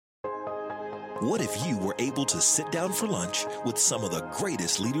What if you were able to sit down for lunch with some of the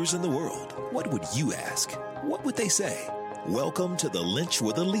greatest leaders in the world? What would you ask? What would they say? Welcome to the Lynch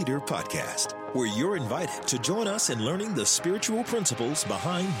with a Leader podcast, where you're invited to join us in learning the spiritual principles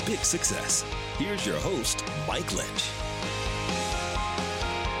behind big success. Here's your host, Mike Lynch.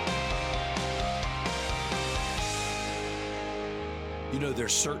 You know,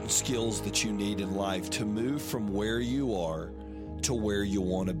 there's certain skills that you need in life to move from where you are to where you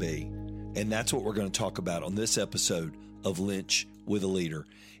want to be. And that's what we're going to talk about on this episode of Lynch with a Leader.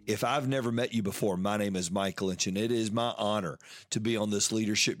 If I've never met you before, my name is Mike Lynch, and it is my honor to be on this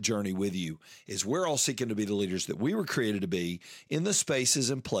leadership journey with you, as we're all seeking to be the leaders that we were created to be in the spaces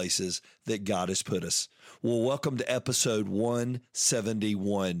and places that God has put us. Well, welcome to episode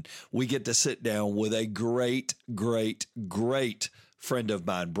 171. We get to sit down with a great friend of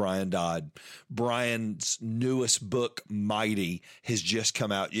mine, Brian Dodd. Brian's newest book, Mighty, has just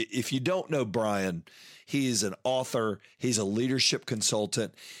come out. If you don't know Brian, he is an author. He's a leadership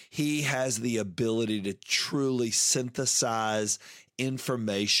consultant. He has the ability to truly synthesize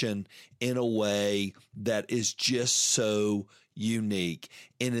information in a way that is just so unique.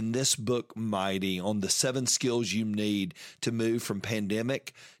 And in this book, Mighty, on the 7 skills you need to move from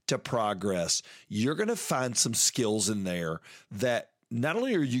pandemic to progress, you're going to find some skills in there that not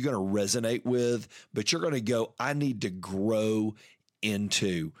only are you going to resonate with, but you're going to go, I need to grow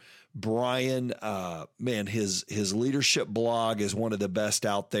into. Brian, his leadership blog is one of the best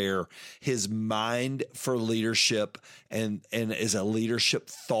out there. His mind for leadership and as a leadership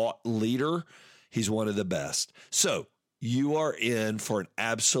thought leader, he's one of the best. So you are in for an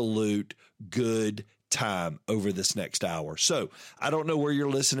absolute good time over this next hour. So I don't know where you're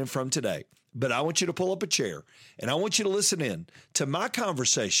listening from today, but I want you to pull up a chair and I want you to listen in to my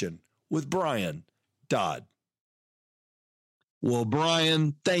conversation with Brian Dodd. Well,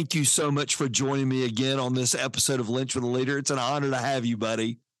 Brian, thank you so much for joining me again on this episode of Lynch with a Leader. It's an honor to have you,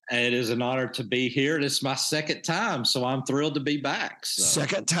 buddy. It is an honor to be here. It's my second time, so I'm thrilled to be back.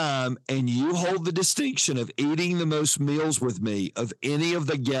 Second time, and you hold the distinction of eating the most meals with me of any of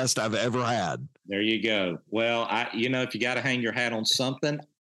the guests I've ever had. There you go. Well, if you got to hang your hat on something,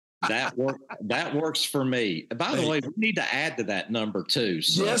 that works for me. By the way, we need to add to that number too.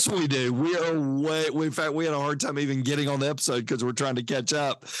 So. Yes, we do. In fact, we had a hard time even getting on the episode because we're trying to catch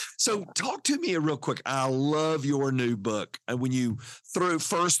up. So talk to me real quick. I love your new book. And when you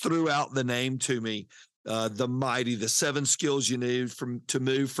first threw out the name to me, the Mighty, the 7 skills you need to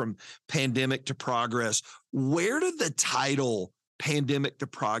move from pandemic to progress, where did the title Pandemic to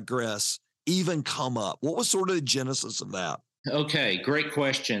Progress even come up? What was sort of the genesis of that? Okay, great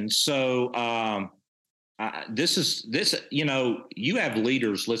question. So you have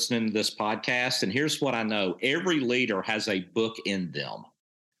leaders listening to this podcast, and here's what I know. Every leader has a book in them,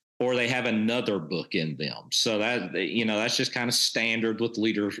 or they have another book in them. So that's just kind of standard with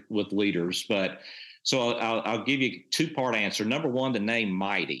leaders. But so I'll give you a 2-part answer. Number 1, the name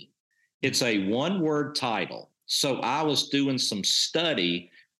Mighty. It's a 1-word title. So I was doing some study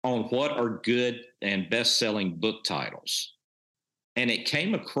on what are good and best-selling book titles. And it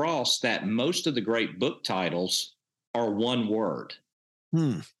came across that most of the great book titles are 1 word.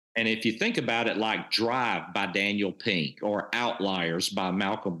 And if you think about it, like Drive by Daniel Pink or Outliers by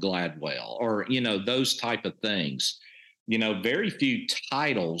Malcolm Gladwell, or, those type of things, very few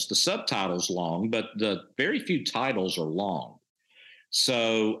titles, the subtitle's long, but the very few titles are long.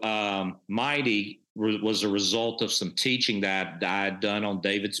 So Mighty was a result of some teaching that I had done on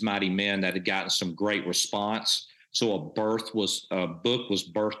David's Mighty Men that had gotten some great response. So a book was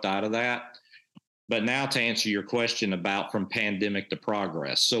birthed out of that. But now to answer your question about from pandemic to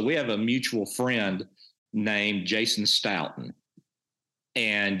progress. So we have a mutual friend named Jason Stoughton.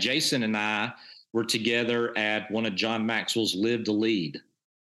 And Jason and I were together at one of John Maxwell's Live to Lead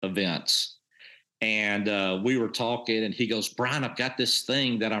events. And we were talking, and he goes, Brian, I've got this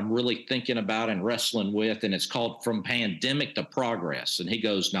thing that I'm really thinking about and wrestling with, and it's called From Pandemic to Progress. And he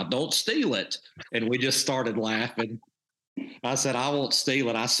goes, now don't steal it. And we just started laughing. I said, I won't steal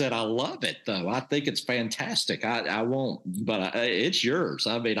it. I said, I love it, though. I think it's fantastic. I won't, but it's yours.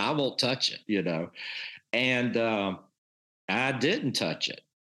 I mean, I won't touch it, And I didn't touch it.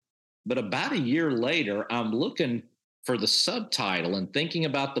 But about a year later, I'm looking for the subtitle and thinking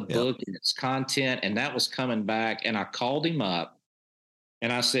about the book and its content, and that was coming back. And I called him up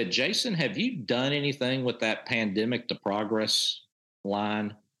and I said, Jason, have you done anything with that Pandemic to Progress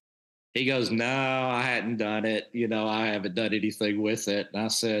line? He goes, no, I hadn't done it. I haven't done anything with it. And I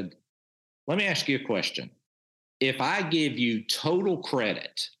said, let me ask you a question. If I give you total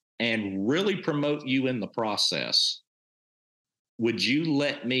credit and really promote you in the process, would you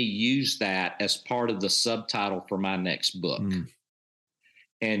let me use that as part of the subtitle for my next book?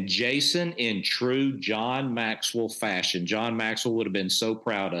 And Jason, in true John Maxwell fashion, John Maxwell would have been so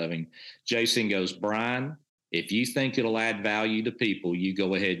proud of him. Jason goes, Brian, if you think it'll add value to people, you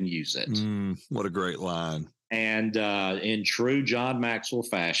go ahead and use it. What a great line. And in true John Maxwell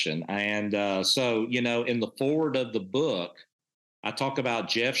fashion. And so, you know, in the forward of the book, I talk about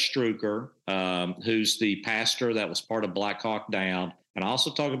Jeff Struker, who's the pastor that was part of Black Hawk Down. And I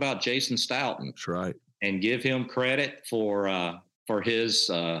also talk about Jason Stoughton. That's right. And give him credit for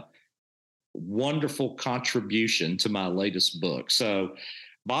his wonderful contribution to my latest book. So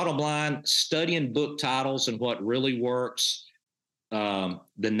bottom line, studying book titles and what really works. The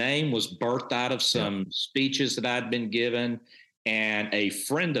name was birthed out of some speeches that I'd been given, and a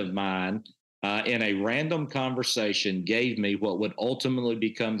friend of mine in a random conversation gave me what would ultimately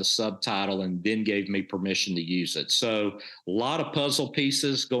become the subtitle and then gave me permission to use it. So a lot of puzzle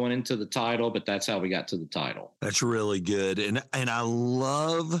pieces going into the title, but that's how we got to the title. That's really good. And I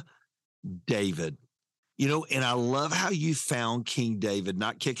love David, you know, and I love how you found King David,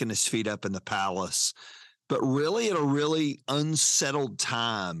 not kicking his feet up in the palace, but really at a really unsettled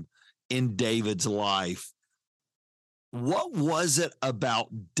time in David's life. What was it about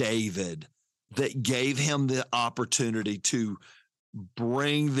David that gave him the opportunity to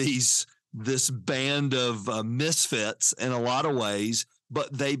bring this band of misfits in a lot of ways,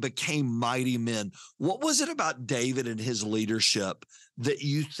 but they became mighty men? What was it about David and his leadership that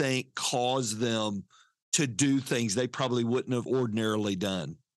you think caused them to do things they probably wouldn't have ordinarily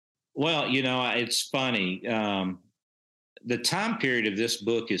done? Well, you know, it's funny. The time period of this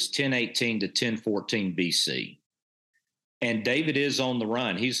book is 1018 to 1014 BC. And David is on the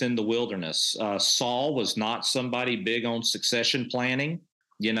run. He's in the wilderness. Saul was not somebody big on succession planning.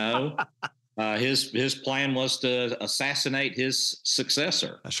 You know, his plan was to assassinate his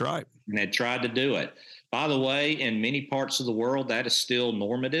successor. That's right. And had tried to do it. By the way, in many parts of the world, that is still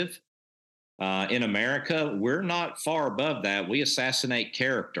normative. In America, we're not far above that. We assassinate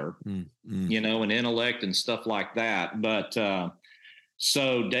character, you know, and intellect and stuff like that. But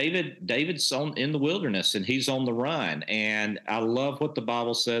so David's in the wilderness and he's on the run. And I love what the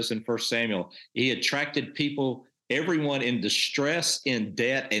Bible says in 1 Samuel. He attracted people, everyone in distress, in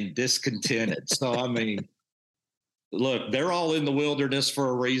debt, and discontented. So, I mean, look, they're all in the wilderness for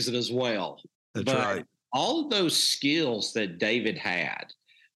a reason as well. That's right. All of those skills that David had,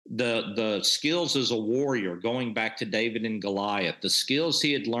 the skills as a warrior, going back to David and Goliath, the skills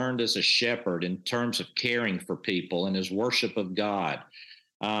he had learned as a shepherd in terms of caring for people and his worship of God,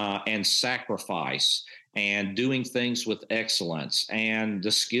 and sacrifice and doing things with excellence, and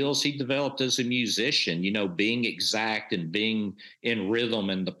the skills he developed as a musician, you know, being exact and being in rhythm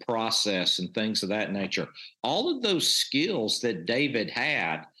and the process and things of that nature. All of those skills that David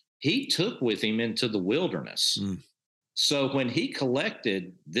had, he took with him into the wilderness. So when he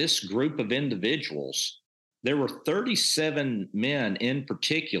collected this group of individuals, there were 37 men in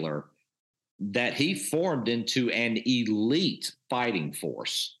particular that he formed into an elite fighting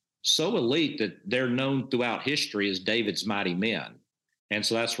force. So elite that they're known throughout history as David's mighty men. And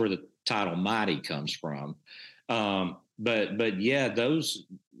so that's where the title mighty comes from. But yeah,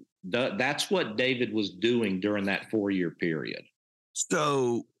 that's what David was doing during that 4-year period.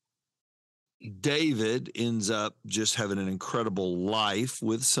 So David ends up just having an incredible life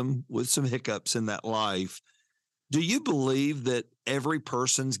with some hiccups in that life. Do you believe that every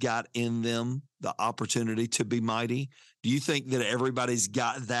person's got in them the opportunity to be mighty? Do you think that everybody's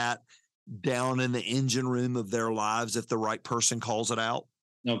got that down in the engine room of their lives if the right person calls it out?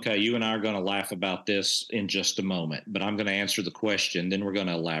 Okay, you and I are going to laugh about this in just a moment, but I'm going to answer the question, then we're going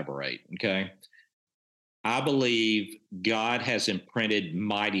to elaborate, okay? I believe God has imprinted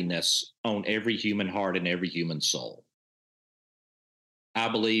mightiness on every human heart and every human soul. I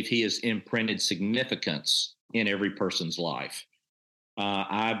believe he has imprinted significance in every person's life.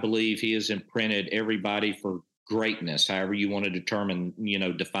 I believe he has imprinted everybody for greatness, however you want to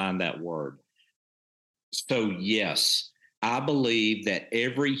define that word. So yes, I believe that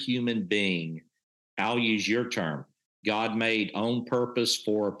every human being, I'll use your term, God made on purpose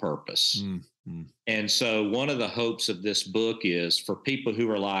for a purpose. And so one of the hopes of this book is for people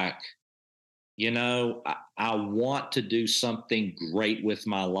who are like, I want to do something great with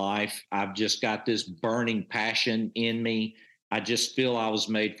my life. I've just got this burning passion in me. I just feel I was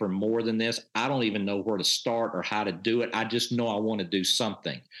made for more than this. I don't even know where to start or how to do it. I just know I want to do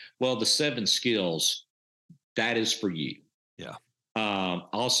something. Well, the 7 skills, that is for you. Yeah.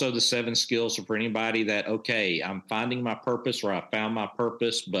 Also, the 7 skills are for anybody that, okay, I'm finding my purpose or I found my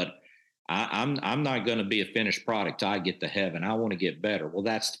purpose, but I'm not going to be a finished product till I get to heaven. I want to get better. Well,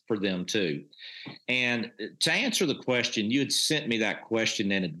 that's for them too. And to answer the question, you had sent me that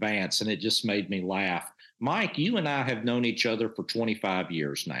question in advance, and it just made me laugh. Mike, you and I have known each other for 25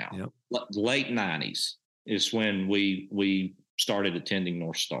 years now. Yep. Late 90s is when we started attending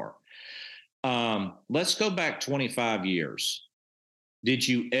North Star. Let's go back 25 years. Did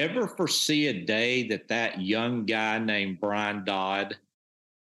you ever foresee a day that young guy named Brian Dodd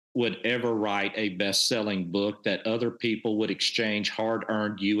would ever write a best-selling book that other people would exchange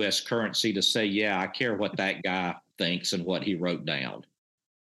hard-earned U.S. currency to say, yeah, I care what that guy thinks and what he wrote down?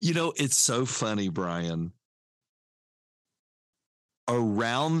 You know, it's so funny, Brian.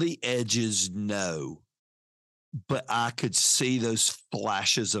 Around the edges, no, but I could see those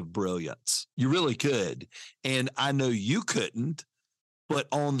flashes of brilliance. You really could. And I know you couldn't, but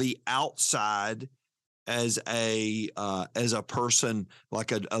on the outside, as a person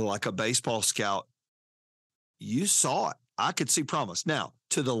like a baseball scout, you saw it. I could see promise. Now,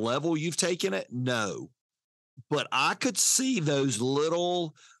 to the level you've taken it, no, but I could see those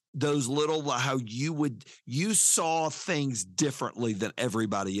little how you saw things differently than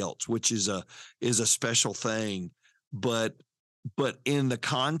everybody else, which is a special thing. But in the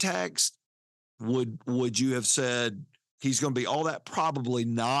context, would you have said he's going to be all that? Probably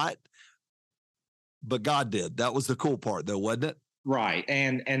not. But God did. That was the cool part, though, wasn't it? Right.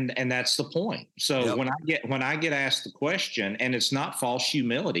 And that's the point. So Yep. when I get asked the question, and it's not false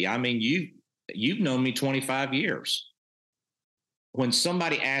humility. I mean, you've known me 25 years. When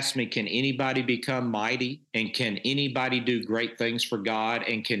somebody asks me, can anybody become mighty, and can anybody do great things for God,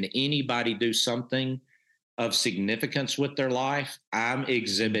 and can anybody do something of significance with their life, I'm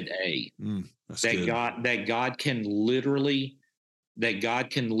exhibit A. That God can literally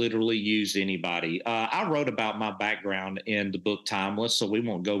use anybody. I wrote about my background in the book Timeless, so we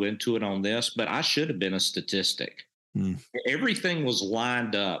won't go into it on this, but I should have been a statistic. Everything was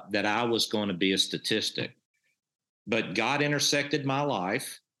lined up that I was going to be a statistic. But God intersected my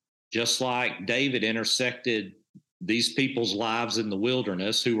life, just like David intersected these people's lives in the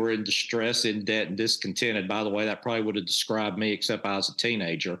wilderness who were in distress, in debt, and discontented. By the way, that probably would have described me, except I was a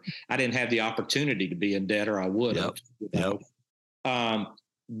teenager. I didn't have the opportunity to be in debt, or I would have.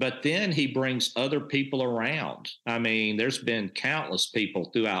 But then he brings other people around. I mean, there's been countless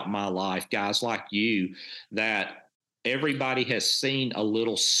people throughout my life, guys like you, that everybody has seen a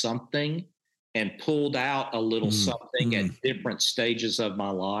little something and pulled out a little something at different stages of my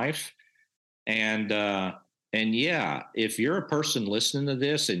life. And yeah, if you're a person listening to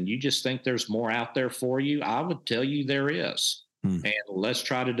this and you just think there's more out there for you, I would tell you there is. And let's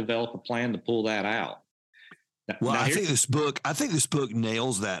try to develop a plan to pull that out. Well, I think this book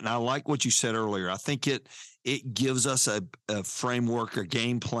nails that. And I like what you said earlier. I think it gives us a framework, a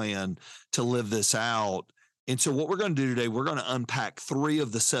game plan to live this out. And so what we're going to do today, we're going to unpack 3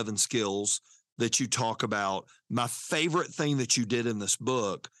 of the 7 skills that you talk about. My favorite thing that you did in this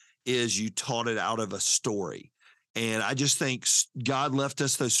book is you taught it out of a story. And I just think God left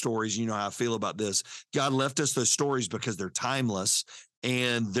us those stories. You know how I feel about this. God left us those stories because they're timeless,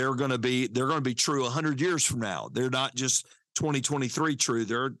 and they're going to be true 100 years from now. They're not just 2023 true.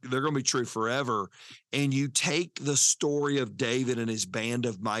 They're going to be true forever. And you take the story of David and his band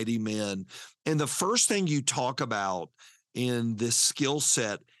of mighty men, and the first thing you talk about in this skill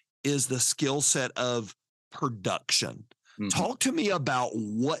set is the skill set of production. Talk to me about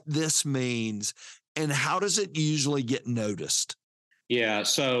what this means and how does it usually get noticed? Yeah,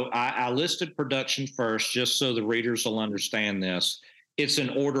 so I listed production first just so the readers will understand this. It's an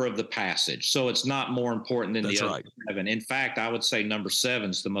order of the passage, so it's not more important than the other 7. In fact, I would say number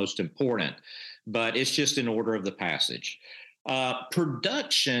 7 is the most important, but it's just in order of the passage.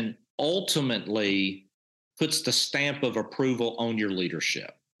 Production ultimately puts the stamp of approval on your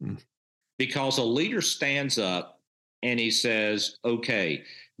leadership, because a leader stands up and he says, okay,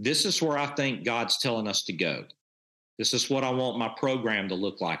 this is where I think God's telling us to go. This is what I want my program to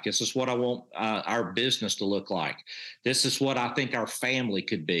look like. This is what I want our business to look like. This is what I think our family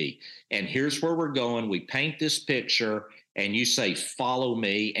could be. And here's where we're going. We paint this picture and you say, follow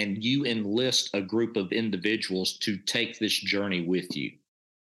me, and you enlist a group of individuals to take this journey with you.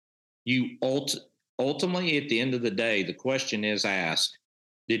 You ultimately, at the end of the day, the question is asked,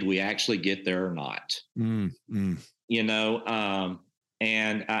 did we actually get there or not? You know,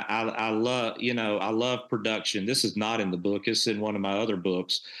 and I love, I love production. This is not in the book. It's in one of my other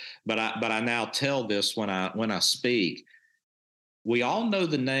books, but I now tell this when I speak. We all know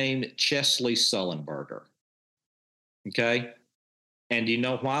the name Chesley Sullenberger. Okay. And do you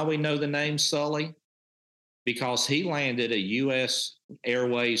know why we know the name Sully? because he landed a U.S.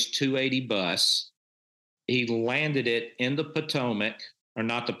 Airways 280 bus. He landed it in the Potomac, or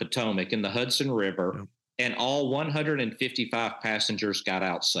not the Potomac, in the Hudson River, Yep. and all 155 passengers got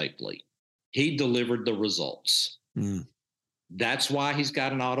out safely. He delivered the results. Mm. That's why he's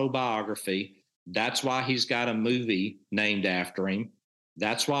got an autobiography. That's why he's got a movie named after him.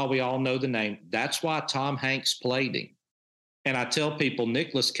 That's why we all know the name. That's why Tom Hanks played him. And I tell people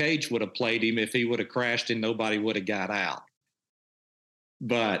Nicolas Cage would have played him if he would have crashed and nobody would have got out.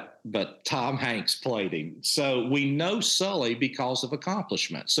 But Tom Hanks played him. So we know Sully because of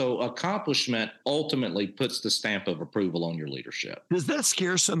accomplishment. So accomplishment ultimately puts the stamp of approval on your leadership. Does that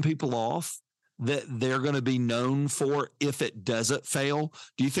scare some people off, that they're going to be known for if it doesn't fail?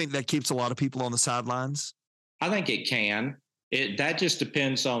 Do you think that keeps a lot of people on the sidelines? I think it can. That just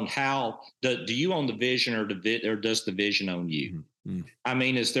depends on how do you own the vision, or does the vision own you? Mm-hmm. I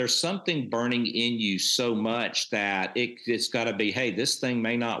mean, is there something burning in you so much that it's got to be, hey, this thing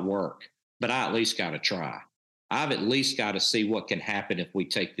may not work, but I at least got to try. I've at least got to see what can happen if we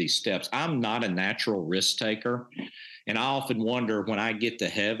take these steps. I'm not a natural risk taker. And I often wonder, when I get to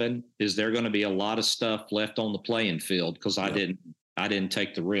heaven, is there going to be a lot of stuff left on the playing field because I didn't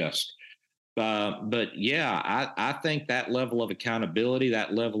take the risk? But yeah, I think that level of accountability,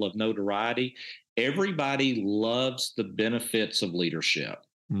 that level of notoriety, everybody loves the benefits of leadership.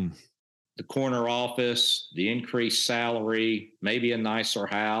 Mm. The corner office, the increased salary, maybe a nicer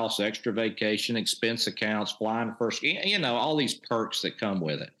house, extra vacation, expense accounts, flying first, all these perks that come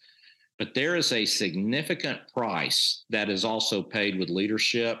with it. But there is a significant price that is also paid with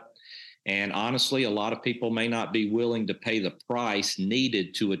leadership. And honestly, a lot of people may not be willing to pay the price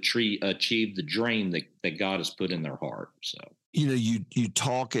needed to achieve the dream that God has put in their heart. So, you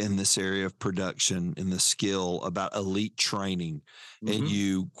talk in this area of production and the skill about elite training, mm-hmm. and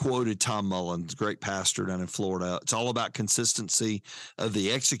you quoted Tom Mullins, great pastor down in Florida. It's all about consistency of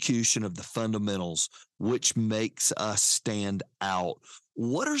the execution of the fundamentals, which makes us stand out.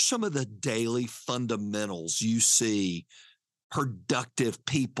 What are some of the daily fundamentals you see productive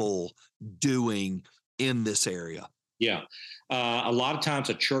people doing in this area? Yeah. A lot of times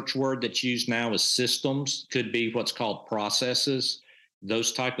a church word that's used now is systems, could be what's called processes,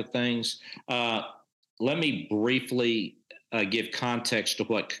 those type of things. Let me briefly give context to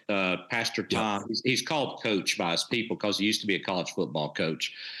what Pastor Tom, he's called coach by his people because he used to be a college football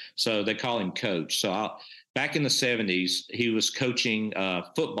coach. So they call him coach. So back in the 70s, he was coaching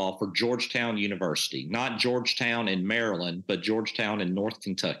football for Georgetown University, not Georgetown in Maryland, but Georgetown in North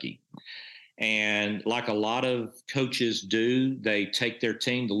Kentucky. And like a lot of coaches do, they take their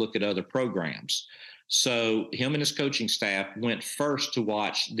team to look at other programs. So him and his coaching staff went first to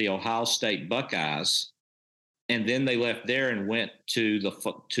watch the Ohio State Buckeyes, and then they left there and went to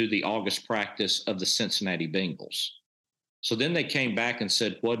the August practice of the Cincinnati Bengals. So then they came back and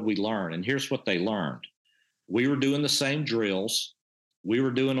said, what did we learn? And here's what they learned. We were doing the same drills. We were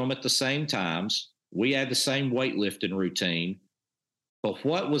doing them at the same times. We had the same weightlifting routine. But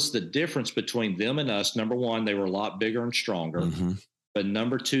what was the difference between them and us? Number one, they were a lot bigger and stronger. Mm-hmm. But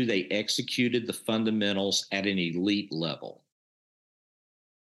number two, they executed the fundamentals at an elite level.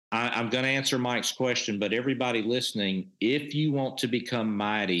 I'm going to answer Mike's question, but everybody listening, if you want to become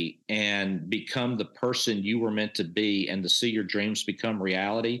mighty and become the person you were meant to be and to see your dreams become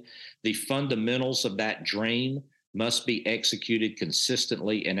reality, the fundamentals of that dream must be executed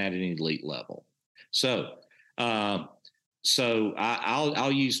consistently and at an elite level. So I'll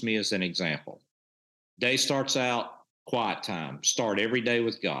use me as an example. Day starts out, quiet time. Start every day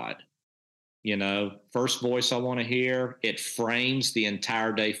with God. First voice I want to hear, it frames the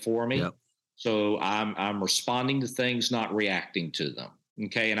entire day for me. Yep. So I'm responding to things, not reacting to them.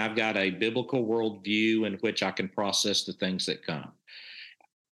 Okay. And I've got a biblical worldview in which I can process the things that come.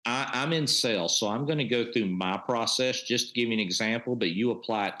 I'm in sales, so I'm going to go through my process, just to give you an example, but you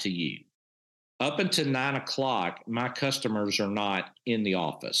apply it to you. Up until 9:00, my customers are not in the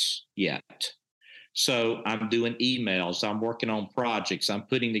office yet. So I'm doing emails, I'm working on projects, I'm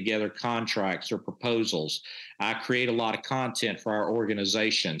putting together contracts or proposals. I create a lot of content for our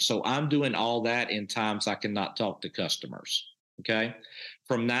organization. So I'm doing all that in times I cannot talk to customers. Okay.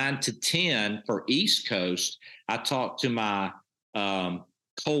 From 9 to 10 for East Coast, I talk to my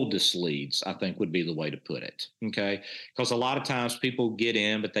coldest leads, I think would be the way to put it. Okay. Because a lot of times people get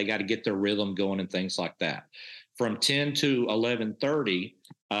in, but they got to get their rhythm going and things like that. From 10 to 11:30,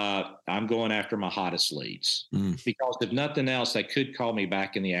 I'm going after my hottest leads because if nothing else, they could call me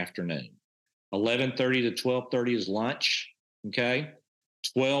back in the afternoon. 11:30 to 12:30 is lunch. Okay.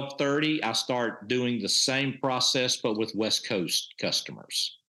 12:30, I start doing the same process, but with West Coast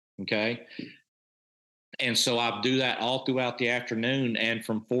customers. Okay. And so I do that all throughout the afternoon. And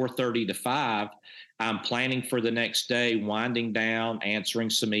from 4:30 to 5, I'm planning for the next day, winding down, answering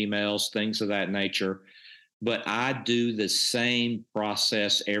some emails, things of that nature. But I do the same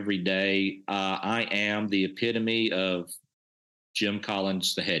process every day. I am the epitome of Jim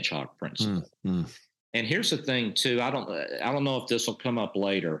Collins, the hedgehog principle. And here's the thing, too. I don't know if this will come up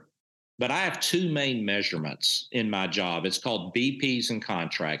later, but I have two main measurements in my job. It's called BPs and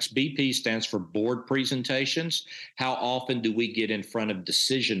contracts. BP stands for board presentations. How often do we get in front of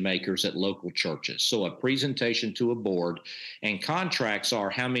decision makers at local churches? So a presentation to a board. And contracts are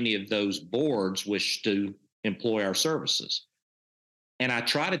how many of those boards wish to employ our services. And I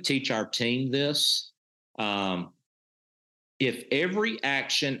try to teach our team this. If every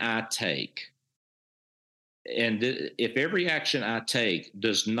action I take, if every action I take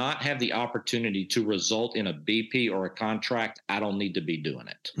does not have the opportunity to result in a BP or a contract, I don't need to be doing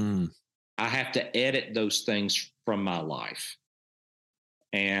it. I have to edit those things from my life.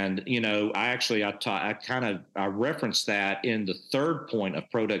 And, I referenced that in the third point of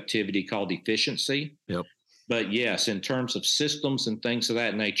productivity called efficiency. Yep. But yes, in terms of systems and things of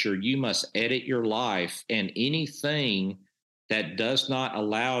that nature, you must edit your life, and anything that does not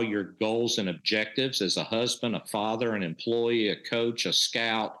allow your goals and objectives as a husband, a father, an employee, a coach, a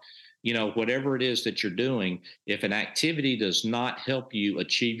scout, whatever it is that you're doing, if an activity does not help you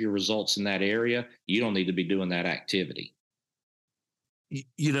achieve your results in that area, you don't need to be doing that activity.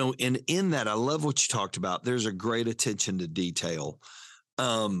 And in that, I love what you talked about. There's a great attention to detail.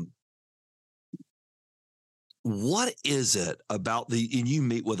 What is it about and you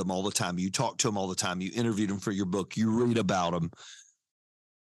meet with them all the time, you talk to them all the time, you interview them for your book, you read about them.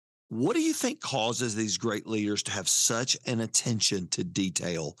 What do you think causes these great leaders to have such an attention to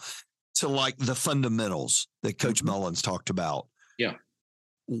detail, to like the fundamentals that Coach Mullins talked about? Yeah.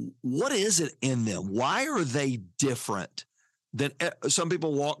 What is it in them? Why are they different than some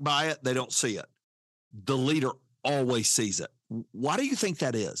people walk by it? They don't see it. The leader always sees it. Why do you think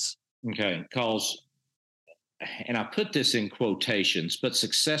that is? Okay. Because, and I put this in quotations, but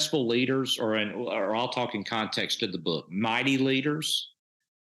successful leaders, or I'll talk in context of the book, mighty leaders,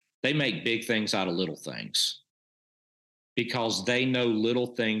 they make big things out of little things because they know little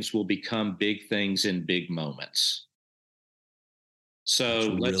things will become big things in big moments.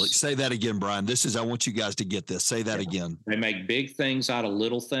 So let's say that again, Brian. I want you guys to get this. Say that again. They make big things out of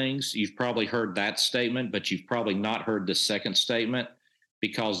little things. You've probably heard that statement, but you've probably not heard the second statement,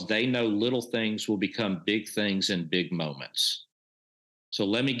 because they know little things will become big things in big moments. So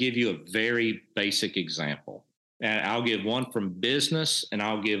let me give you a very basic example. And I'll give one from business and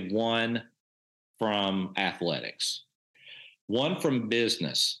I'll give one from athletics. One from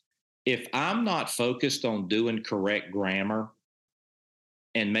business. If I'm not focused on doing correct grammar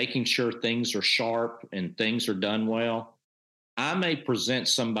and making sure things are sharp and things are done well, I may present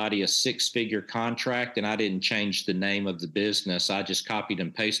somebody a 6-figure contract and I didn't change the name of the business. I just copied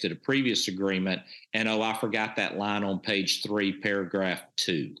and pasted a previous agreement. And, I forgot that line on page 3, paragraph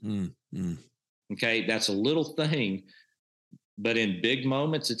 2. Okay. That's a little thing, but in big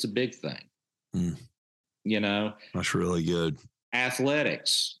moments, it's a big thing. That's really good.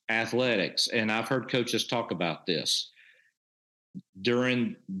 Athletics. And I've heard coaches talk about this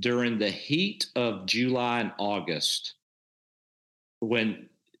during the heat of July and August, when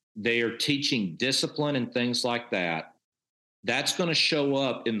they are teaching discipline and things like that. That's going to show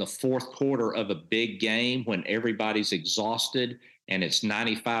up in the fourth quarter of a big game when everybody's exhausted and it's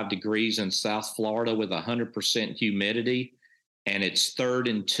 95 degrees in South Florida with 100% humidity, and it's 3rd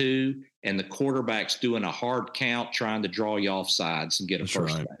and 2, and the quarterback's doing a hard count trying to draw you off sides and get a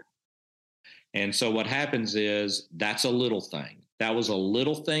first down. And so what happens is that's a little thing. That was a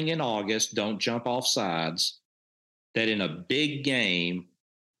little thing in August, don't jump off sides, that in a big game,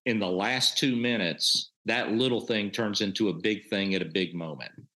 in the last 2 minutes, that little thing turns into a big thing at a big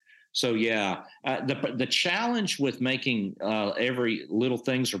moment. So, the challenge with making every little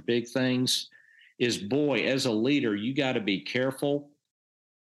things or big things is, boy, as a leader, you got to be careful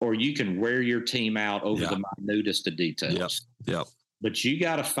or you can wear your team out over the minutest of details. Yep. But you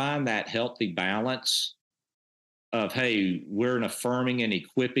got to find that healthy balance of, hey, we're an affirming and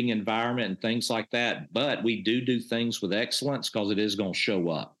equipping environment and things like that. But we do things with excellence because it is going to show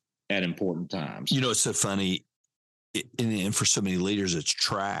up at important times. It's so funny. And for so many leaders, it's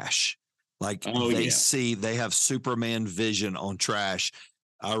trash. Like they have Superman vision on trash.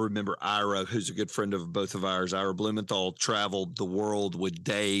 I remember Ira, who's a good friend of both of ours, Ira Blumenthal, traveled the world with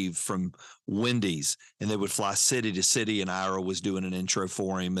Dave from Wendy's, and they would fly city to city, and Ira was doing an intro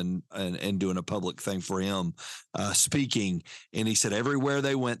for him and doing a public thing for him, speaking. And he said everywhere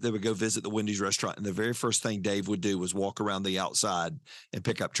they went, they would go visit the Wendy's restaurant, and the very first thing Dave would do was walk around the outside and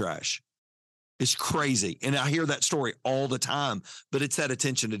pick up trash. It's crazy. And I hear that story all the time, but it's that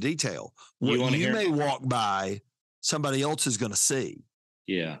attention to detail. What you may walk by, somebody else is going to see.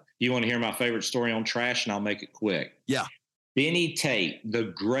 Yeah. You want to hear my favorite story on trash, and I'll make it quick. Yeah. Benny Tate,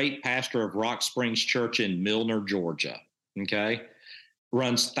 the great pastor of Rock Springs Church in Milner, Georgia, okay,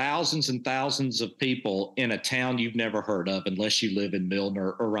 runs thousands and thousands of people in a town you've never heard of unless you live in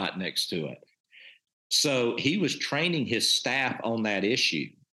Milner or right next to it. So he was training his staff on that issue,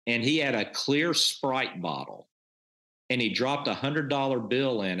 and he had a clear Sprite bottle, and he dropped $100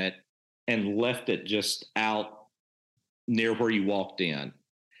 bill in it and left it just out near where you walked in.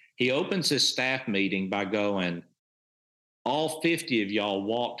 He opens his staff meeting by going, all 50 of y'all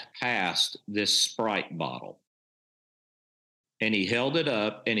walked past this Sprite bottle. And he held it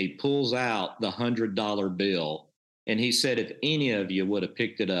up and he pulls out the $100 bill. And he said, if any of you would have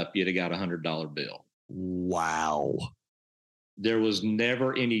picked it up, you'd have got a $100 bill. Wow. There was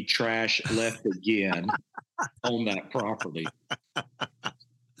never any trash left again on that property.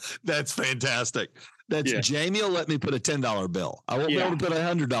 That's fantastic. Jamie will let me put a $10 bill. I won't be able to put a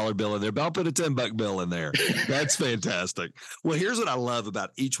 $100 bill in there, but I'll put a $10 bill in there. That's fantastic. Well, here's what I love about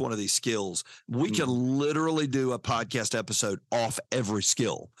each one of these skills. We can literally do a podcast episode off every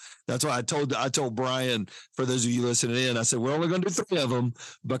skill. That's why I told Brian, for those of you listening in, I said, we're only going to do 3 of them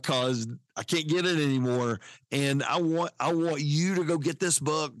because I can't get it anymore. And I want you to go get this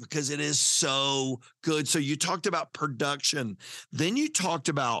book because it is so good. So you talked about production. Then you talked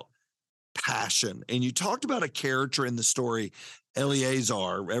about passion, and you talked about a character in the story,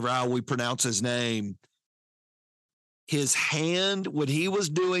 Eleazar, ever how we pronounce his name. His hand, when he was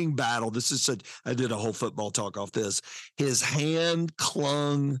doing battle, I did a whole football talk off this. His hand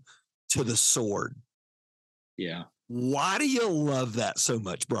clung to the sword. Yeah. Why do you love that so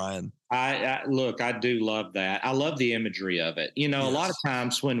much, Brian? I do love that. I love the imagery of it. You know, yes. A lot of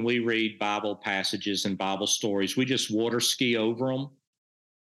times when we read Bible passages and Bible stories, we just water ski over them.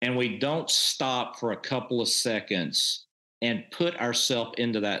 And we don't stop for a couple of seconds and put ourselves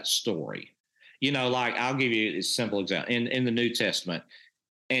into that story. You know, like I'll give you a simple example in the New Testament.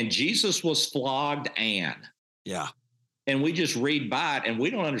 And Jesus was flogged and. Yeah. And we just read by it and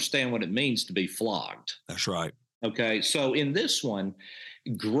we don't understand what it means to be flogged. That's right. Okay. So in this one,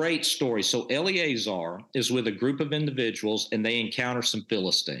 great story. So Eleazar is with a group of individuals and they encounter some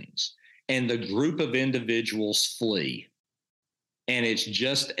Philistines. And the group of individuals flee. And it's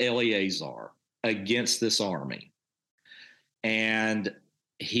just Eleazar against this army. And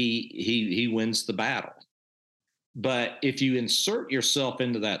he wins the battle. But if you insert yourself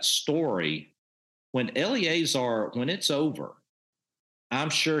into that story, when it's over, I'm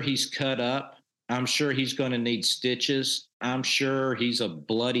sure he's cut up. I'm sure he's going to need stitches. I'm sure he's a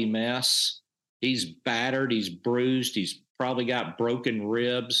bloody mess. He's battered. He's bruised. He's probably got broken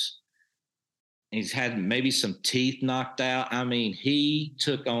ribs. He's had maybe some teeth knocked out. I mean, he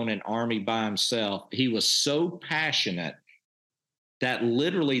took on an army by himself. He was so passionate that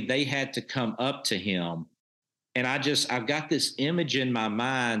literally they had to come up to him. And I've got this image in my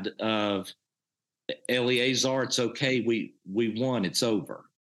mind of Eleazar, it's okay. We won. It's over.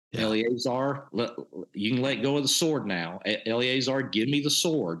 Yeah. Eleazar, you can let go of the sword now. Eleazar, give me the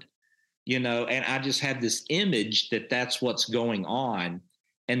sword. You know, and I just had this image that that's what's going on.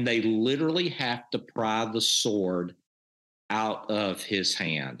 And they literally have to pry the sword out of his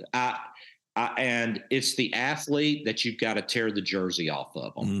hand. And it's the athlete that you've got to tear the jersey off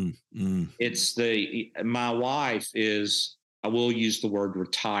of them. It's my wife is, I will use the word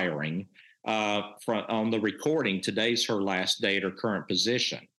retiring on the recording. Today's her last day at her current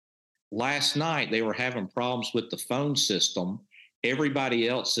position. Last night, they were having problems with the phone system. Everybody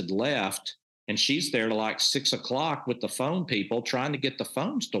else had left. And she's there to like 6 o'clock with the phone people trying to get the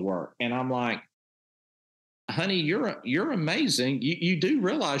phones to work. And I'm like, honey, you're amazing. You do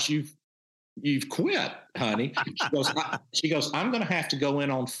realize you've quit, honey. She goes, I'm going to have to go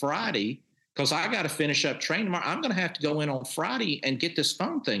in on Friday because I got to finish up training tomorrow. I'm going to have to go in on Friday and get this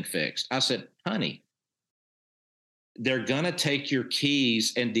phone thing fixed. I said, honey, they're going to take your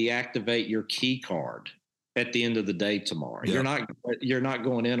keys and deactivate your key card at the end of the day tomorrow. Yep. You're not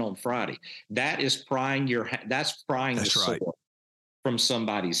going in on Friday. That is prying the sword from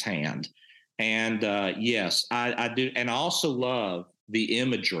somebody's hand. And yes, I do. And I also love the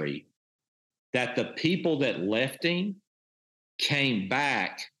imagery that the people that left him came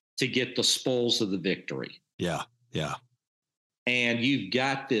back to get the spoils of the victory. Yeah. Yeah. And you've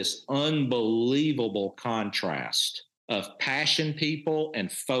got this unbelievable contrast of passion people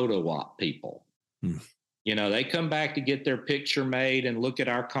and photo op people. Hmm. You know, they come back to get their picture made and look at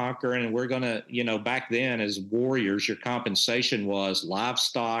our conquering. And we're going to, you know, back then as warriors, your compensation was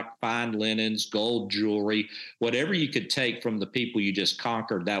livestock, fine linens, gold jewelry, whatever you could take from the people you just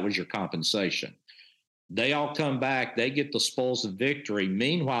conquered. That was your compensation. They all come back. They get the spoils of victory.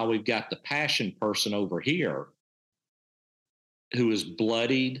 Meanwhile, we've got the passion person over here who is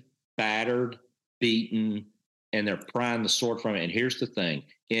bloodied, battered, beaten, and they're prying the sword from it. And here's the thing.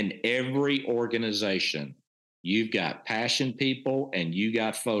 In every organization, you've got passion people and you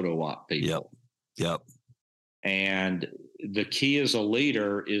got photo op people. Yep. And the key as a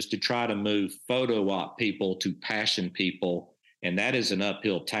leader is to try to move photo op people to passion people. And that is an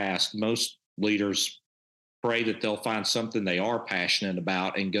uphill task. Most leaders pray that they'll find something they are passionate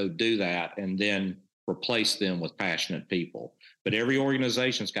about and go do that and then replace them with passionate people. But every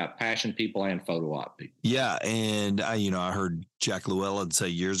organization's got passion people and photo op people. Yeah. And I heard Jack Llewellyn say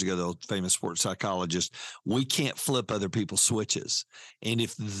years ago, the famous sports psychologist, we can't flip other people's switches. And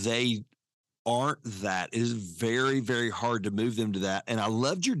if they aren't that, it is very, very hard to move them to that. And I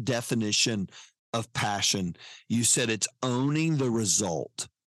loved your definition of passion. You said it's owning the result.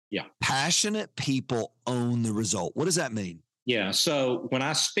 Yeah. Passionate people own the result. What does that mean? Yeah. So when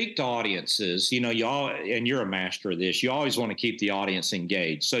I speak to audiences, y'all, and you're a master of this, you always want to keep the audience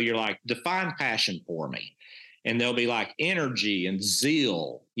engaged. So you're like, define passion for me. And they'll be like energy and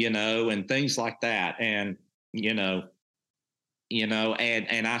zeal, and things like that. And, and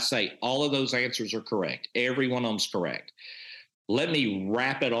I say all of those answers are correct. Every one of them's correct. Let me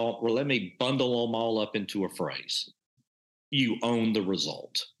wrap it all, or let me bundle them all up into a phrase. You own the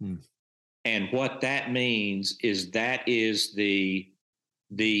result. And what that means is that is the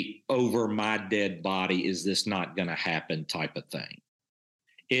over my dead body, is this not going to happen type of thing.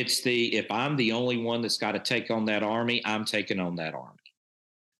 It's if I'm the only one that's got to take on that army, I'm taking on that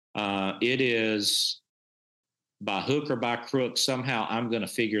army. It is by hook or by crook, somehow I'm going to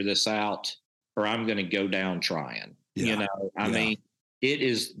figure this out, or I'm going to go down trying. Yeah. I mean,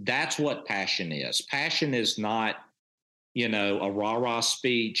 that's what passion is. Passion is not, a rah-rah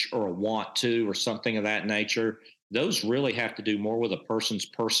speech or a want to or something of that nature. Those really have to do more with a person's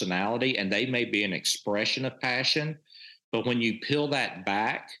personality, and they may be an expression of passion. But when you peel that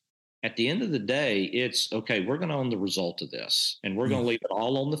back, at the end of the day, it's, okay, we're going to own the result of this, and we're going to leave it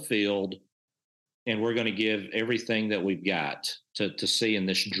all on the field, and we're going to give everything that we've got to see in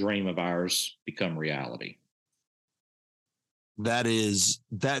this dream of ours become reality. That's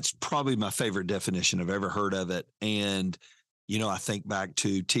probably my favorite definition I've ever heard of it. And, I think back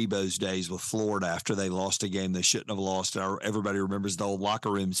to Tebow's days with Florida after they lost a game they shouldn't have lost. Everybody remembers the old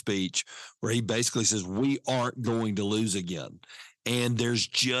locker room speech where he basically says, we aren't going to lose again. And there's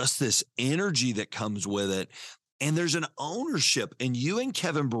just this energy that comes with it. And there's an ownership. And you and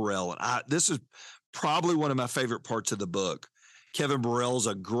Kevin Burrell, and this is probably one of my favorite parts of the book. Kevin Burrell's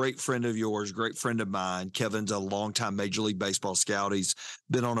a great friend of yours, great friend of mine. Kevin's a longtime Major League Baseball scout. He's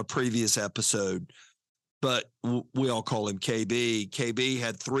been on a previous episode, but we all call him KB. KB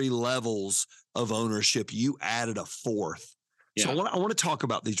had 3 levels of ownership. You added a 4th. Yeah. So I want to talk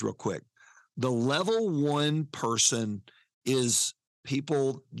about these real quick. The level 1 person is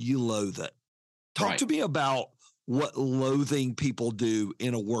people you loathe it. Talk to me about what loathing people do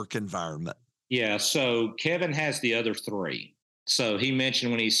in a work environment. Yeah. So Kevin has the other 3. So he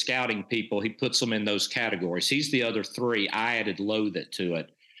mentioned when he's scouting people, he puts them in those categories. He's the other 3. I added loathe it to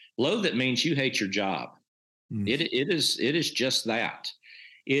it. Loathe it means you hate your job. It is just that.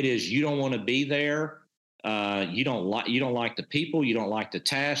 It is, you don't want to be there. You don't like the people. You don't like the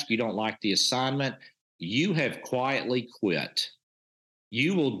task. You don't like the assignment. You have quietly quit.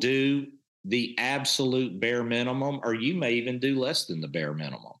 You will do the absolute bare minimum, or you may even do less than the bare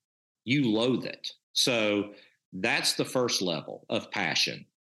minimum. You loathe it. So that's the first level of passion.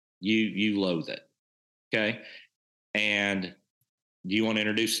 You loathe it. Okay. And do you want to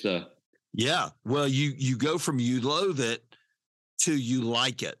introduce the? Yeah. Well, you go from you loathe it to you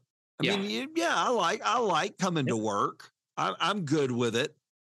like it. I mean, I like coming to work. I'm good with it.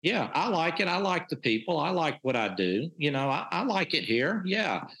 Yeah, I like it. I like the people. I like what I do. I like it here.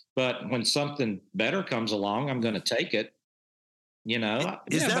 Yeah. But when something better comes along, I'm going to take it.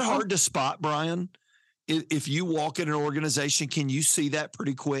 Is that hard to spot, Brian? If you walk in an organization, can you see that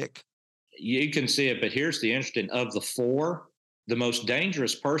pretty quick? You can see it, but here's the interesting of the 4, the most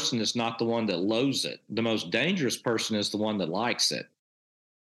dangerous person is not the one that loathes it. The most dangerous person is the one that likes it.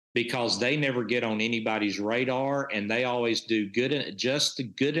 because they never get on anybody's radar, and they always do just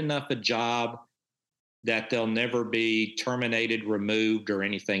good enough a job that they'll never be terminated, removed, or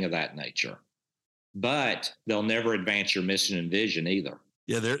anything of that nature. But they'll never advance your mission and vision either.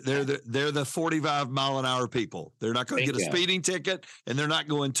 Yeah, they're the 45-mile-an-hour people. They're not going to get a speeding ticket, and they're not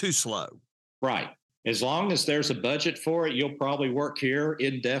going too slow. Right. As long as there's a budget for it, you'll probably work here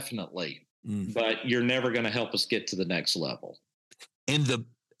indefinitely. But you're never going to help us get to the next level. And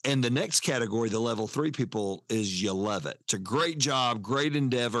the next category, the level 3 people, is you love it. It's a great job, great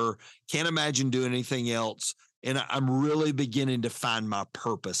endeavor. Can't imagine doing anything else. And I'm really beginning to find my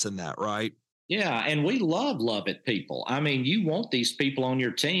purpose in that, right? Yeah, and we love it people. I mean, you want these people on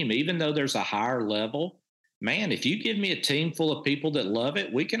your team, even though there's a higher level. Man, if you give me a team full of people that love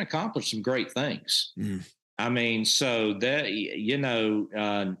it, we can accomplish some great things. I mean, so that, you know,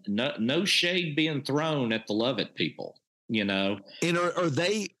 no shade being thrown at the love it people, you know. And are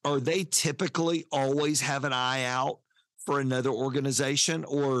they typically always have an eye out for another organization,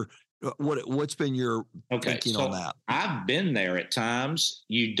 or what's been your thinking on that? I've been there at times.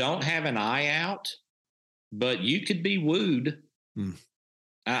 You don't have an eye out, but you could be wooed.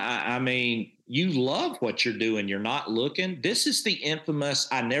 I mean, you love what you're doing. You're not looking. This is the infamous,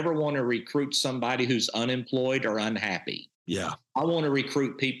 I never want to recruit somebody who's unemployed or unhappy. Yeah. I want to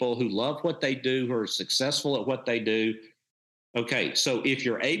recruit people who love what they do, who are successful at what they do. Okay, so if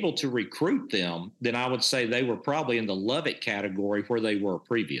you're able to recruit them, then I would say they were probably in the love it category where they were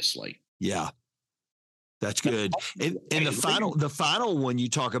previously. Yeah, that's good. And the final one you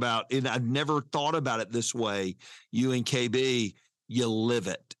talk about, and I've never thought about it this way, you and KB, you live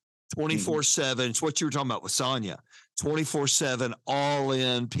it 24/7. It's what you were talking about with Sonia, 24/7, all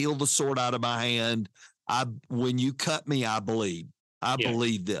in, peel the sword out of my hand. When you cut me, I bleed. I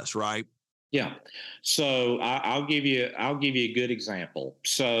believe this, right? Yeah. So I'll give you a good example.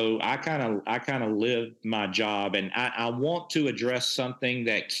 So I kind of live my job, and I want to address something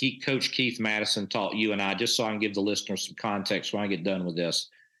that Coach Keith Madison taught you and I, just so I can give the listeners some context when I get done with this.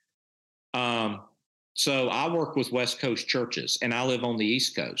 So I work with West Coast churches, and I live on the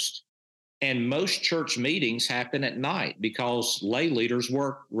East Coast. And most church meetings happen at night because lay leaders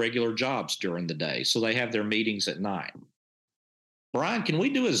work regular jobs during the day. So they have their meetings at night. Brian, can we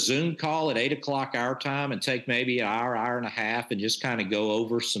do a Zoom call at 8:00 our time and take maybe an hour and a half and just kind of go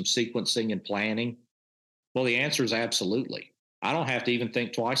over some sequencing and planning? Well, the answer is absolutely. I don't have to even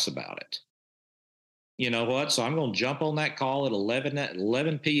think twice about it. You know what? So I'm going to jump on that call at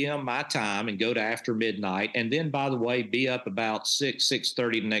 11 p.m. my time and go to after midnight. And then, by the way, be up about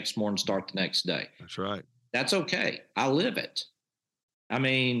 6:30 the next morning, start the next day. That's right. That's okay. I live it. I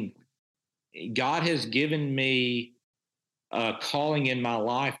mean, God has given me a calling in my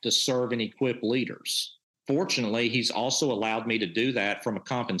life to serve and equip leaders. Fortunately, he's also allowed me to do that from a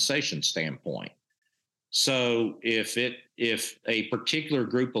compensation standpoint. So if a particular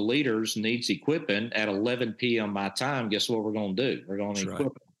group of leaders needs equipping at 11 p.m. my time, guess what we're going to do? We're going to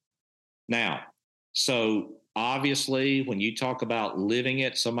equip them. Now, so obviously, when you talk about living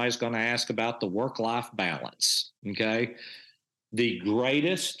it, somebody's going to ask about the work-life balance, okay? The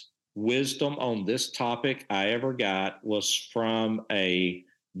greatest wisdom on this topic I ever got was from a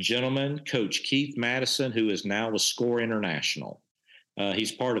gentleman, Coach Keith Madison, who is now with Score International.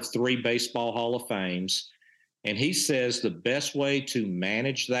 He's part of 3 Baseball Hall of Fames. And he says the best way to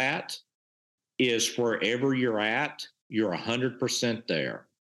manage that is wherever you're at, you're 100% there.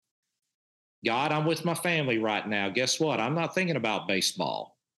 God, I'm with my family right now. Guess what? I'm not thinking about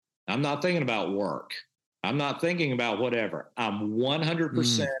baseball. I'm not thinking about work. I'm not thinking about whatever. I'm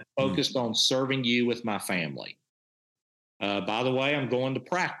 100% focused on serving you with my family. By the way, I'm going to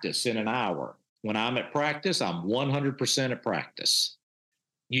practice in an hour. When I'm at practice, I'm 100% at practice.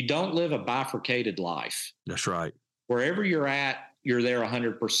 You don't live a bifurcated life. That's right. Wherever you're at, you're there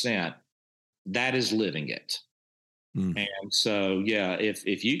 100%. That is living it. And so, yeah,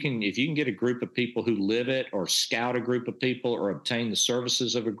 if you can get a group of people who live it, or scout a group of people, or obtain the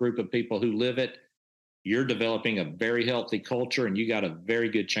services of a group of people who live it, you're developing a very healthy culture, and you got a very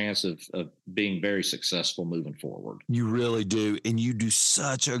good chance of being very successful moving forward. You really do. And you do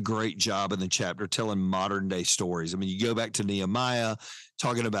such a great job in the chapter telling modern day stories. I mean, you go back to Nehemiah,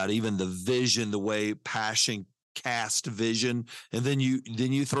 talking about even the vision, the way Passion cast vision. And then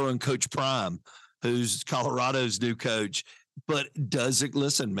you throw in Coach Prime, who's Colorado's new coach, but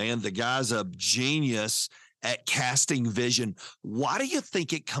listen, man, the guy's a genius at casting vision. Why do you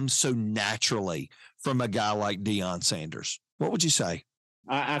think it comes so naturally from a guy like Deion Sanders? What would you say?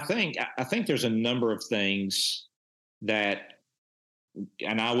 I think there's a number of things that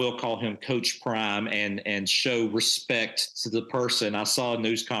and I will call him Coach Prime and show respect to the person. I saw a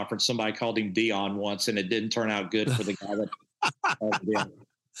news conference, somebody called him Dion once, and it didn't turn out good for the guy that.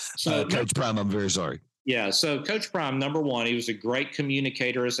 So Coach Prime, I'm very sorry. Yeah. So Coach Prime, number one, he was a great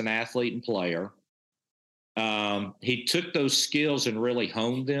communicator as an athlete and player. He took those skills and really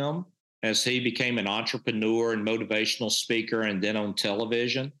honed them as he became an entrepreneur and motivational speaker, and then on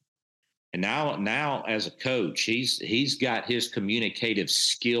television. And now as a coach, he's got his communicative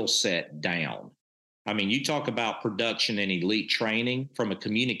skill set down. I mean, you talk about production and elite training from a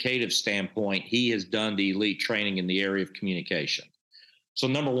communicative standpoint. He has done the elite training in the area of communication. So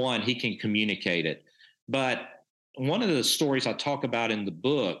number one, he can communicate it. But one of the stories I talk about in the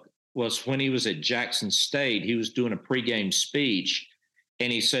book was when he was at Jackson State, he was doing a pregame speech,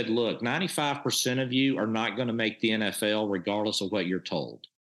 and he said, look, 95% of you are not going to make the NFL regardless of what you're told.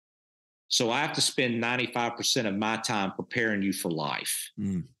 So I have to spend 95% of my time preparing you for life.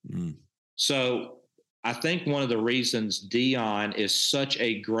 Mm-hmm. So I think one of the reasons Dion is such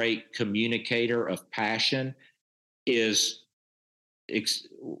a great communicator of passion is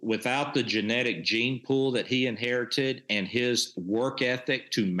without the genetic gene pool that he inherited and his work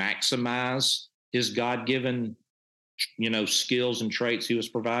ethic to maximize his God-given, skills and traits he was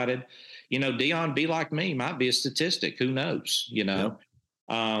provided. Dion, be like me, might be a statistic. Who knows, Yep.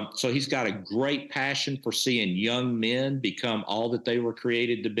 So he's got a great passion for seeing young men become all that they were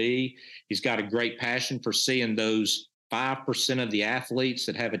created to be. He's got a great passion for seeing those 5% of the athletes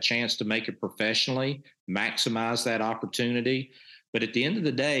that have a chance to make it professionally maximize that opportunity. But at the end of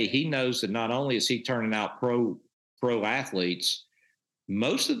the day, he knows that not only is he turning out pro athletes,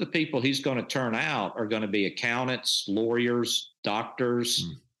 most of the people he's going to turn out are going to be accountants, lawyers,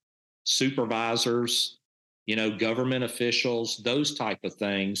 doctors, supervisors, government officials, those type of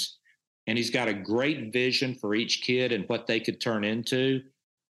things. And he's got a great vision for each kid and what they could turn into.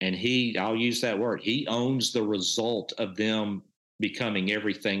 And I'll use that word, he owns the result of them becoming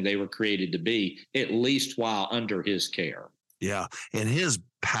everything they were created to be, at least while under his care. Yeah. And his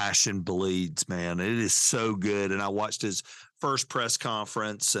passion bleeds, man. It is so good. And I watched his first press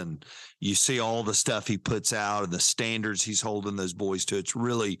conference, and you see all the stuff he puts out and the standards he's holding those boys to. It's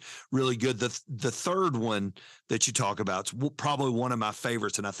really, really good. The third one that you talk about is probably one of my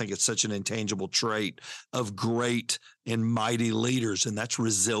favorites. And I think it's such an intangible trait of great and mighty leaders, and that's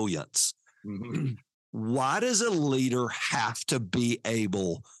resilience. Mm-hmm. Why does a leader have to be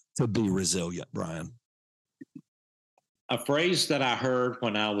able to be resilient, Brian? A phrase that I heard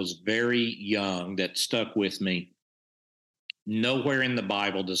when I was very young that stuck with me: nowhere in the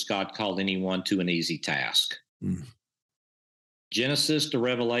Bible does God call anyone to an easy task. Genesis to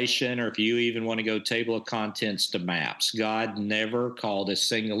Revelation, or if you even want to go table of contents to maps, God never called a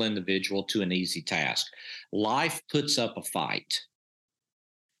single individual to an easy task. Life puts up a fight,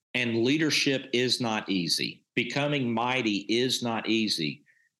 and leadership is not easy. Becoming mighty is not easy.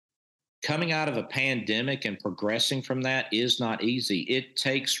 Coming out of a pandemic and progressing from that is not easy. It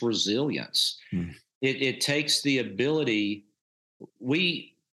takes resilience. It takes the ability.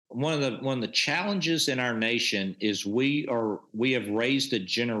 One of the challenges in our nation is we have raised a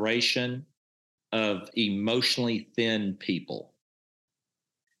generation of emotionally thin people,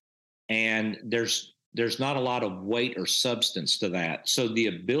 and there's not a lot of weight or substance to that. So the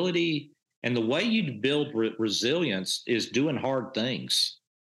ability and the way you build resilience is doing hard things.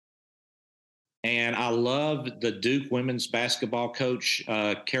 And I love the Duke women's basketball coach,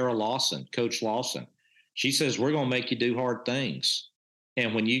 Coach Lawson. She says, we're going to make you do hard things.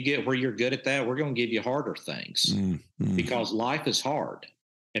 And when you get where you're good at that, we're going to give you harder things because life is hard,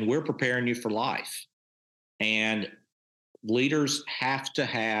 and we're preparing you for life. And leaders have to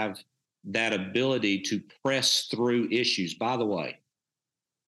have that ability to press through issues. By the way,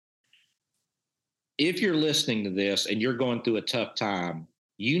 if you're listening to this and you're going through a tough time,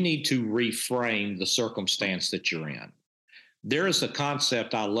 you need to reframe the circumstance that you're in. There is a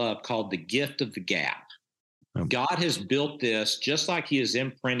concept I love called the gift of the gap. God has built this just like he has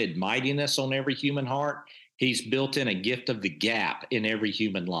imprinted mightiness on every human heart. He's built in a gift of the gap in every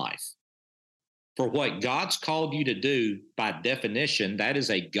human life. For what God's called you to do, by definition, that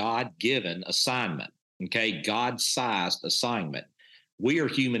is a God-given assignment, okay? God-sized assignment. We are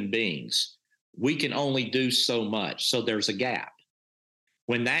human beings. We can only do so much, so there's a gap.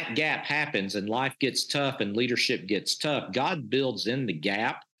 When that gap happens and life gets tough and leadership gets tough, God builds in the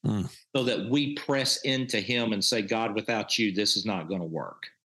gap so that we press into him and say, God, without you, this is not going to work.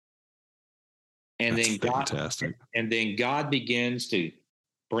 And That's then fantastic. God begins to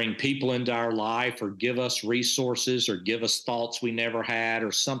bring people into our life or give us resources or give us thoughts we never had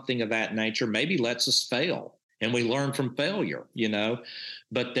or something of that nature. Maybe lets us fail and we learn from failure,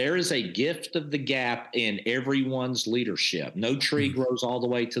 but there is a gift of the gap in everyone's leadership. No tree grows all the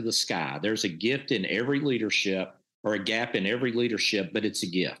way to the sky. There's a gift in every leadership, or a gap in every leadership, but it's a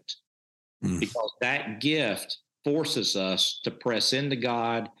gift because that gift forces us to press into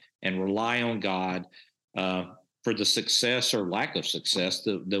God and rely on God for the success or lack of success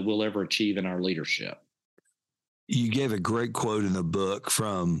that we'll ever achieve in our leadership. You gave a great quote in the book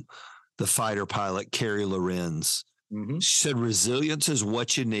from the fighter pilot, Carrie Lorenz. She said, resilience is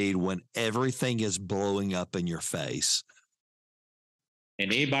what you need when everything is blowing up in your face.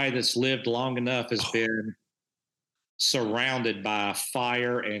 And anybody that's lived long enough has been surrounded by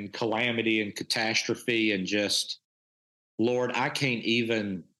fire and calamity and catastrophe and just, Lord, I can't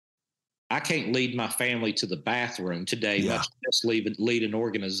lead my family to the bathroom today, much less lead an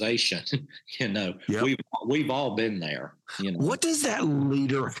organization. We've all been there. What does that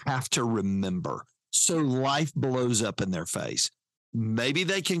leader have to remember so life blows up in their face? Maybe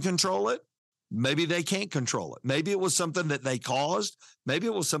they can control it. Maybe they can't control it. Maybe it was something that they caused. Maybe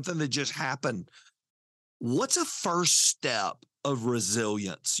it was something that just happened. What's a first step of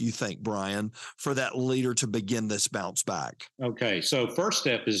resilience, you think, Brian, for that leader to begin this bounce back? Okay, so first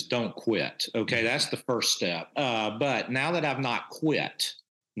step is don't quit. Okay, that's the first step. But now that I've not quit,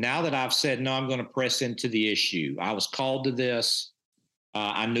 now that I've said, no, I'm going to press into the issue. I was called to this.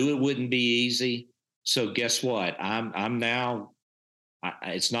 I knew it wouldn't be easy. So guess what?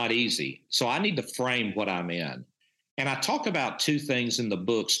 It's not easy. So I need to frame what I'm in. And I talk about two things in the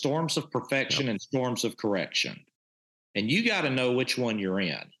book, storms of perfection and storms of correction. And you got to know which one you're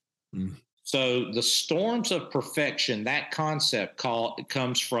in. So the storms of perfection, that concept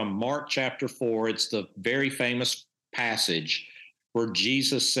comes from Mark chapter 4. It's the very famous passage where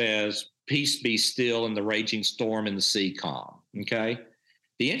Jesus says, peace be still, and the raging storm and the sea calm. Okay.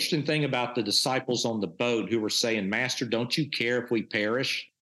 The interesting thing about the disciples on the boat who were saying, Master, don't you care if we perish?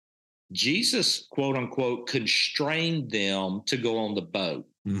 Jesus, quote unquote, constrained them to go on the boat,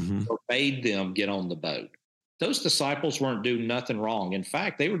 or made them get on the boat. Those disciples weren't doing nothing wrong. In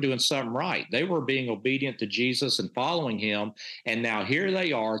fact, they were doing something right. They were being obedient to Jesus and following him. And now here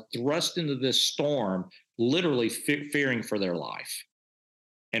they are thrust into this storm, literally fearing for their life.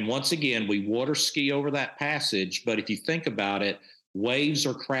 And once again, we water ski over that passage. But if you think about it, waves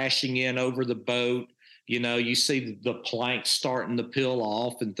are crashing in over the boat. You see the plank starting to peel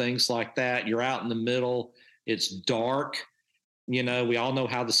off and things like that. You're out in the middle. It's dark. We all know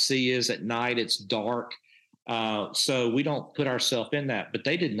how the sea is at night. It's dark. So we don't put ourselves in that, but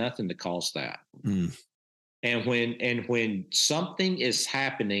they did nothing to cause that. And when something is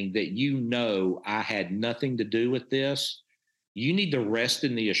happening that I had nothing to do with this, you need to rest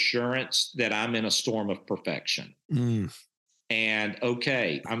in the assurance that I'm in a storm of perfection. And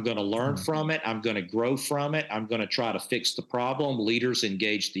okay, I'm going to learn from it. I'm going to grow from it. I'm going to try to fix the problem. Leaders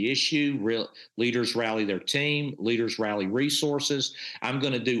engage the issue. Leaders rally their team. Leaders rally resources. I'm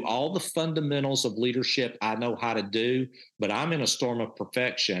going to do all the fundamentals of leadership I know how to do, but I'm in a storm of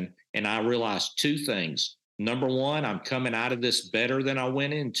perfection. And I realized two things. Number one, I'm coming out of this better than I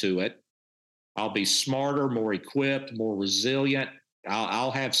went into it. I'll be smarter, more equipped, more resilient.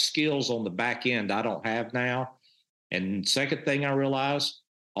 I'll have skills on the back end I don't have now. And second thing I realized,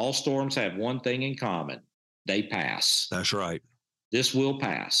 all storms have one thing in common. They pass. That's right. This will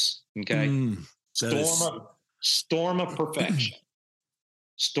pass. Okay. Storm of perfection.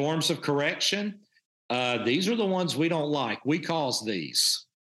 Storms of correction. These are the ones we don't like. We cause these.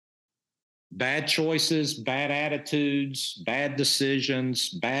 Bad choices, bad attitudes, bad decisions,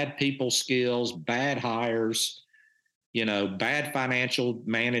 bad people skills, bad hires, bad financial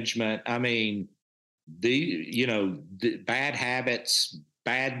management. I mean, the bad habits,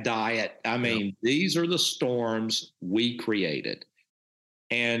 bad diet. I mean, these are the storms we created.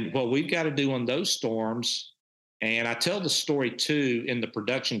 And what we've got to do on those storms, and I tell the story too in the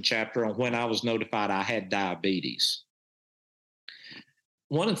production chapter on when I was notified I had diabetes.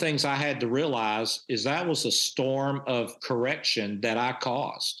 One of the things I had to realize is that was a storm of correction that I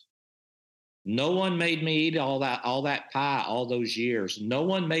caused. No one made me eat all that pie all those years. No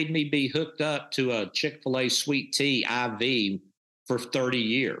one made me be hooked up to a Chick-fil-A sweet tea IV for 30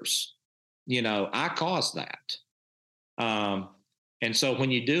 years. I caused that. And so when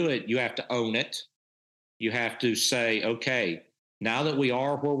you do it, you have to own it. You have to say, okay, now that we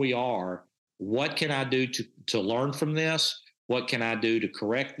are where we are, what can I do to learn from this? What can I do to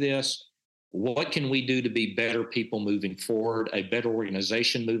correct this? What can we do to be better people moving forward, a better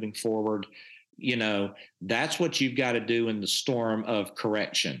organization moving forward? That's what you've got to do in the storm of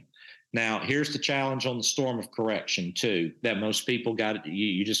correction. Now, here's the challenge on the storm of correction too, that most people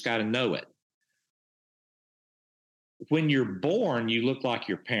you just got to know it. when you're born, you look like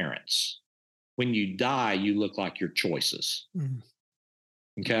your parents. When you die, you look like your choices. Mm.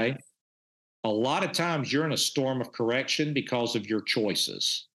 Okay. A lot of times you're in a storm of correction because of your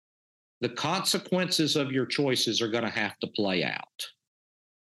choices. The consequences of your choices are going to have to play out.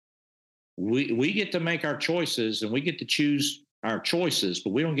 We get to make our choices and we get to choose our choices,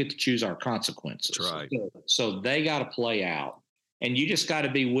 but we don't get to choose our consequences. That's right. So they got to play out, and you just got to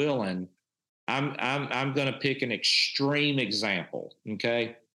be willing. I'm going to pick an extreme example.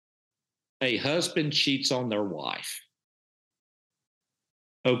 Okay, a husband cheats on their wife.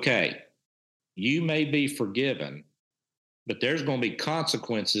 Okay, you may be forgiven, but there's going to be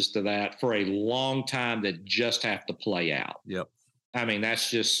consequences to that for a long time that just have to play out. Yep. I mean,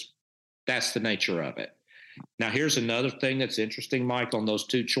 that's the nature of it. Now, here's another thing that's interesting, Mike, on those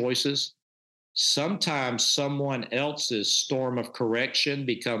two choices. Sometimes someone else's storm of correction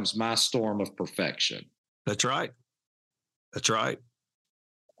becomes my storm of perfection. That's right. That's right.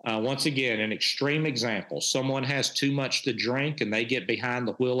 Once again, an extreme example. Someone has too much to drink and they get behind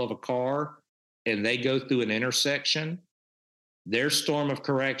the wheel of a car and they go through an intersection. Their storm of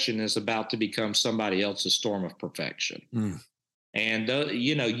correction is about to become somebody else's storm of perfection. Mm. And,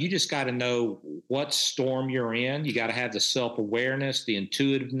 you just got to know what storm you're in. You got to have the self-awareness, the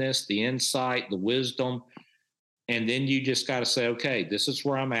intuitiveness, the insight, the wisdom. And then you just got to say, okay, this is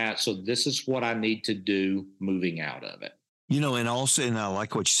where I'm at. So this is what I need to do moving out of it. And I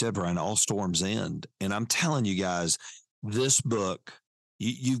like what you said, Brian, all storms end. And I'm telling you guys, this book,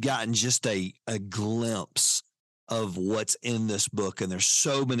 you've gotten just a glimpse of what's in this book. And there's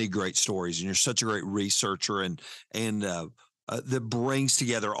so many great stories, and you're such a great researcher and that brings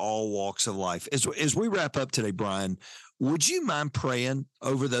together all walks of life. As we wrap up today, Brian, would you mind praying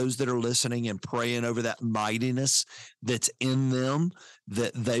over those that are listening and praying over that mightiness that's in them,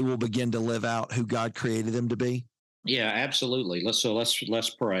 that they will begin to live out who God created them to be? Yeah, absolutely. Let's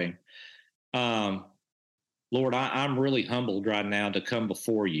pray. Lord, I'm really humbled right now to come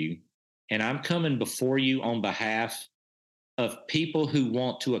before you, and I'm coming before you on behalf of people who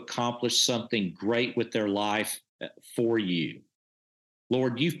want to accomplish something great with their life for you.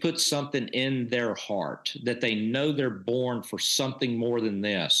 Lord, you've put something in their heart that they know they're born for something more than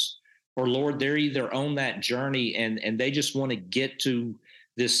this. Or Lord, they're either on that journey and they just want to get to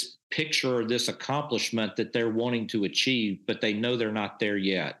this picture or this accomplishment that they're wanting to achieve, but they know they're not there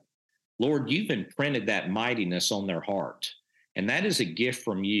yet. Lord, you've imprinted that mightiness on their heart, and that is a gift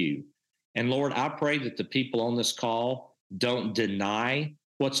from you. And Lord, I pray that the people on this call don't deny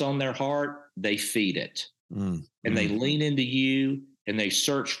what's on their heart, they feed it. And they lean into you and they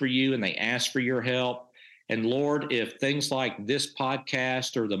search for you and they ask for your help. And Lord, if things like this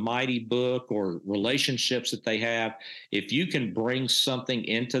podcast or the Mighty Book or relationships that they have, if you can bring something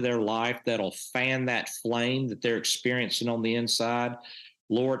into their life that'll fan that flame that they're experiencing on the inside,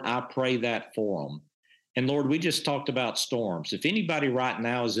 Lord, I pray that for them. And Lord, we just talked about storms. If anybody right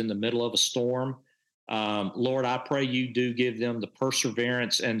now is in the middle of a storm, Lord, I pray you do give them the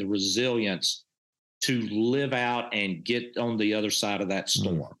perseverance and the resilience to live out and get on the other side of that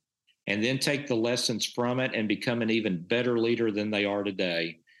storm, and then take the lessons from it and become an even better leader than they are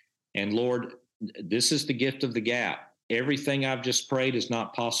today. And Lord, this is the gift of the gap. Everything I've just prayed is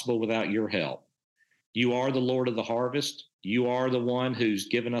not possible without your help. You are the Lord of the harvest. You are the one who's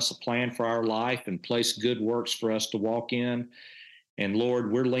given us a plan for our life and placed good works for us to walk in. And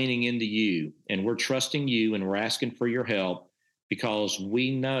Lord, we're leaning into you and we're trusting you and we're asking for your help, because we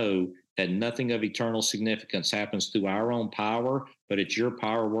know that nothing of eternal significance happens through our own power, but it's your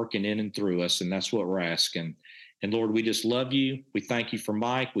power working in and through us. And that's what we're asking. And Lord, we just love you. We thank you for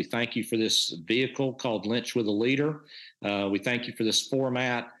Mike. We thank you for this vehicle called Lynch with a Leader. We thank you for this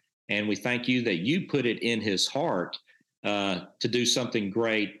format. And we thank you that you put it in his heart to do something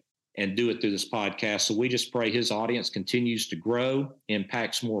great and do it through this podcast. So we just pray his audience continues to grow,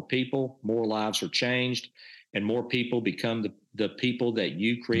 impacts more people, more lives are changed, and more people become the people that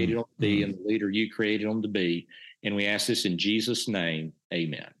you created them to be and the leader you created them to be. And we ask this in Jesus' name,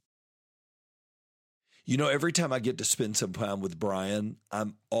 amen. Every time I get to spend some time with Brian,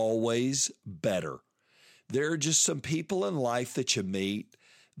 I'm always better. There are just some people in life that you meet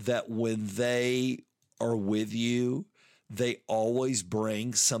that when they are with you, they always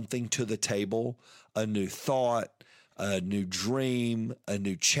bring something to the table, a new thought, a new dream, a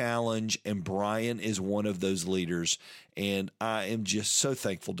new challenge. And Brian is one of those leaders. And I am just so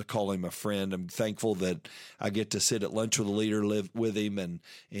thankful to call him a friend. I'm thankful that I get to sit at lunch with a leader, live with him,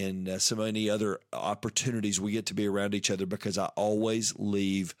 and so many other opportunities we get to be around each other, because I always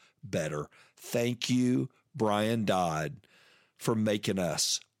leave better. Thank you, Brian Dodd, for making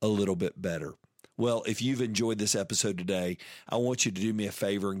us a little bit better. Well, if you've enjoyed this episode today, I want you to do me a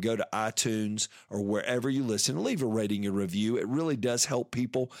favor and go to iTunes or wherever you listen and leave a rating and review. It really does help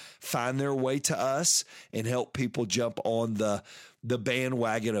people find their way to us and help people jump on the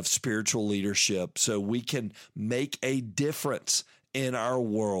bandwagon of spiritual leadership so we can make a difference in our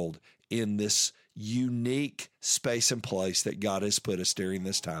world in this unique space and place that God has put us during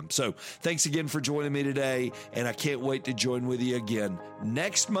this time. So thanks again for joining me today, and I can't wait to join with you again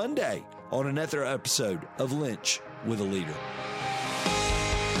next Monday on another episode of Lynch with a Leader.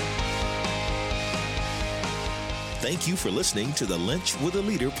 Thank you for listening to the Lynch with a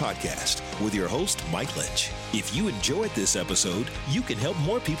Leader podcast with your host, Mike Lynch. If you enjoyed this episode, you can help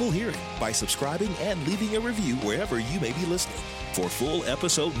more people hear it by subscribing and leaving a review wherever you may be listening. For full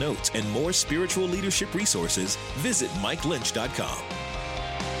episode notes and more spiritual leadership resources, visit MikeLynch.com.